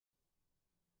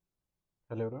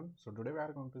Hello everyone. So today we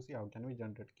are going to see how can we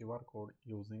generate QR code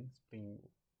using Spring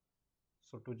Boot.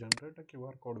 So to generate a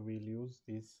QR code, we'll use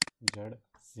this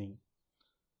JZing.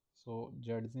 So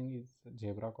JZing is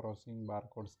zebra crossing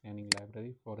barcode scanning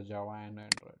library for Java and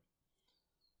Android.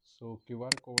 So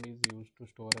QR code is used to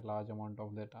store a large amount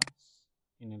of data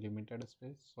in a limited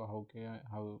space. So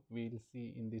how we'll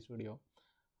see in this video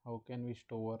how can we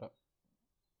store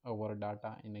our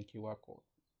data in a QR code.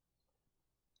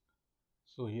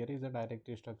 So here is the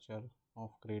directory structure of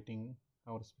creating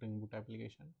our Spring Boot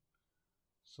application.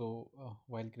 So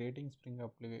while creating Spring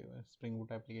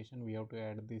Boot application, we have to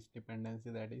add this dependency,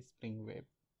 that is Spring Web.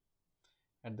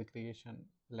 At the creation,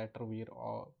 later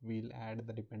we'll add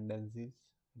the dependencies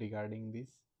regarding this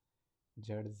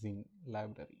JZing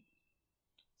library.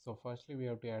 So firstly, we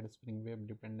have to add Spring Web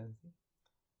dependency.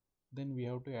 Then we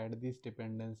have to add this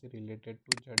dependency related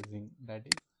to JZing, that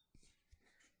is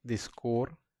this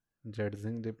core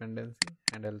JZing dependency,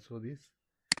 and also this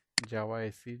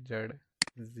Java SE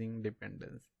JZing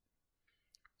dependency.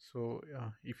 So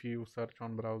if you search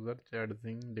on browser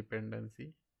JZing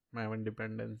dependency, Maven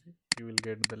dependency, you will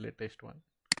get the latest one.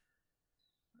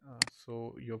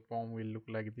 So your form will look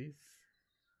like this.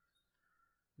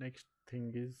 Next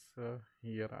thing is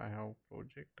here I have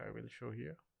project, I will show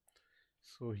here.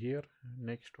 So here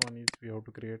next one is we have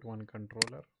to create one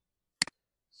controller.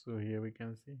 So here we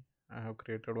can see I have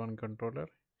created one controller.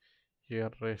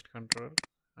 Here REST controller.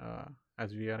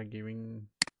 As we are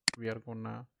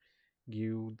gonna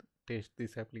test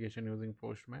this application using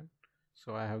Postman.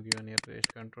 So I have given here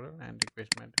REST controller and request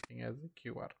mapping as a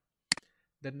QR.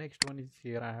 The next one is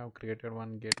here I have created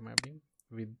one get mapping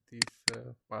with this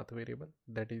path variable,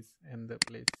 that is in the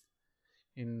place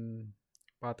in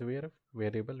path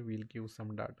variable will give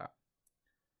some data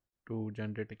to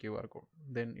generate a QR code.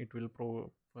 Then it will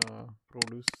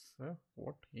produce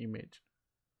what image.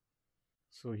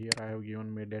 So here I have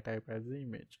given media type as the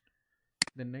image.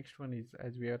 The next one is,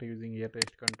 as we are using here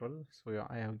REST control, so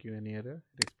I have given here a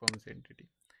response entity,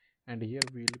 and here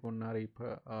we'll gonna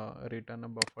return a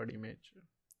buffered image.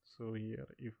 So here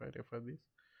if I refer this,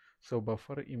 so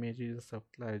buffer image is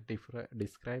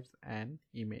describes an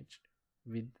image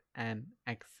with an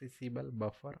accessible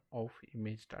buffer of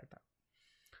image data.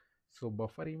 So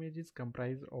buffer image is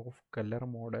comprised of color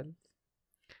models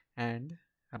and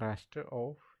raster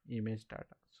of image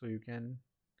data. So you can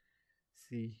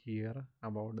see here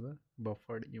about the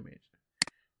buffered image.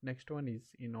 Next one is,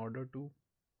 in order to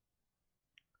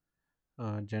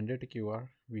generate a QR,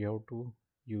 we have to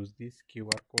use this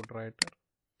QR code writer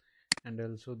and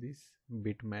also this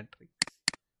bit matrix.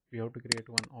 We have to create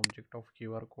one object of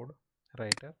QR code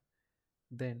writer.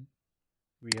 Then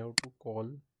we have to call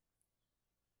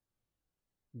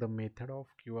the method of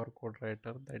QR code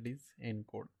writer, that is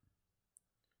encode.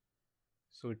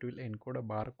 So it will encode a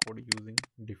barcode using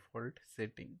default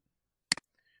setting.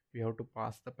 We have to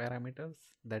pass the parameters,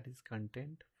 that is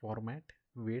content, format,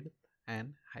 width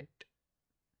and height.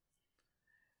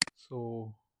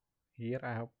 So here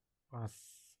I have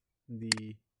passed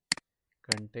the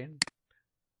content,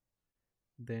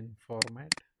 then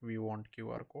format, we want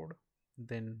QR code,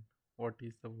 then what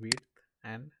is the width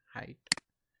and height,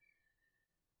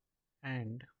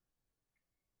 and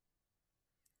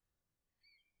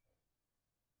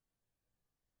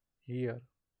here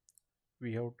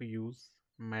we have to use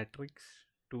matrix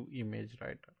to image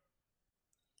writer.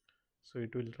 So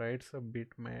it will write a bit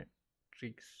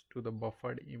matrix to the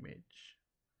buffered image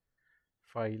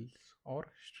files or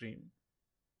stream,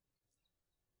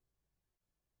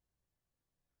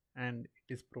 and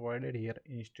it is provided here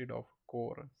instead of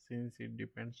core since it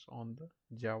depends on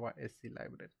the Java SE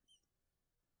library.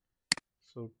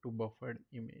 So to buffered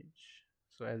image,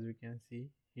 so as we can see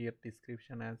here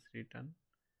description as written,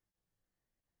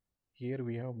 here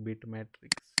we have bit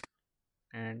matrix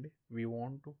and we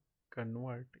want to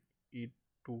convert it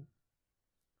to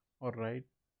or write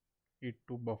it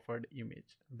to buffered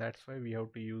image. That's why we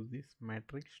have to use this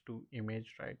matrix to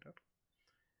image writer.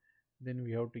 Then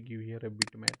we have to give here a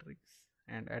bit matrix,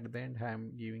 and at the end I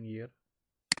am giving here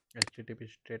HTTP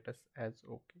status as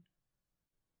OK.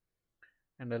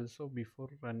 And also before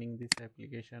running this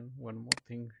application, one more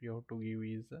thing we have to give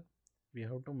is we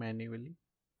have to manually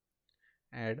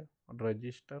add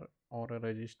register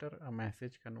a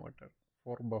message converter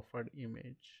for buffered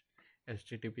image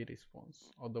HTTP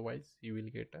response, otherwise you will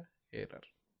get a error.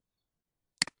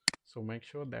 So make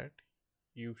sure that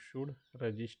you should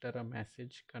register a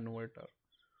message converter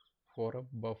for a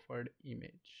buffered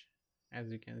image. As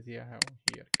you can see I have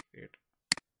here created.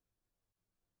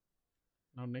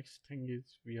 Now next thing is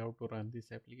we have to run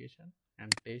this application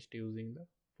and test using the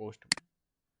Postman.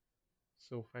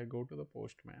 So if I go to the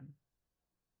postman,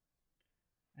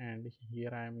 and here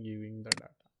I am giving the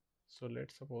data. So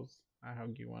let's suppose I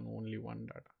have given only one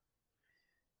data.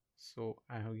 So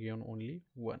I have given only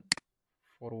one.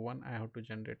 For one I have to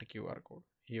generate a QR code.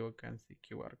 Here you can see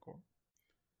QR code.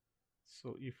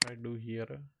 So if I do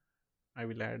here, I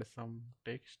will add some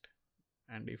text,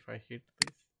 and if I hit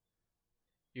this,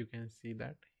 you can see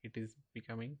that it is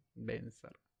becoming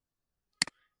denser.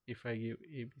 If I give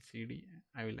ABCD,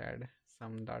 I will add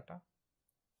some data.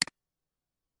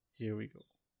 Here we go.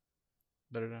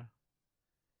 The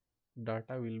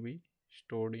data will be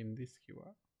stored in this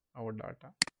QR, our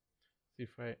data. So if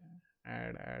I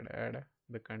add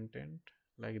the content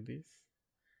like this,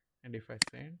 and if I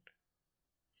send,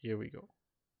 here we go.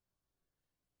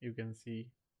 You can see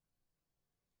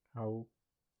how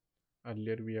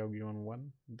earlier we have given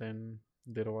one, then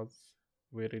there was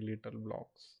very little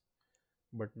blocks,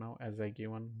 but now as I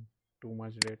given too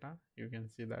much data, you can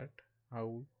see that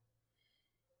how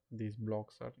these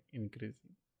blocks are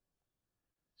increasing.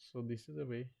 So this is a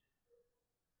way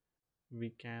we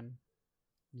can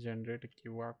generate a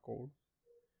QR code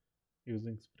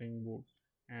using Spring Boot,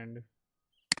 and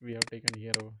we have taken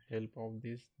here a help of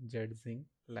this JetZing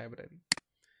library.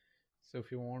 So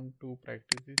if you want to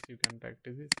practice this, you can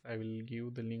practice this. I will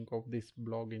give the link of this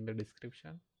blog in the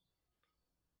description.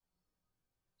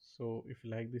 So if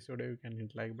you like this video, you can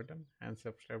hit like button and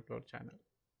subscribe to our channel.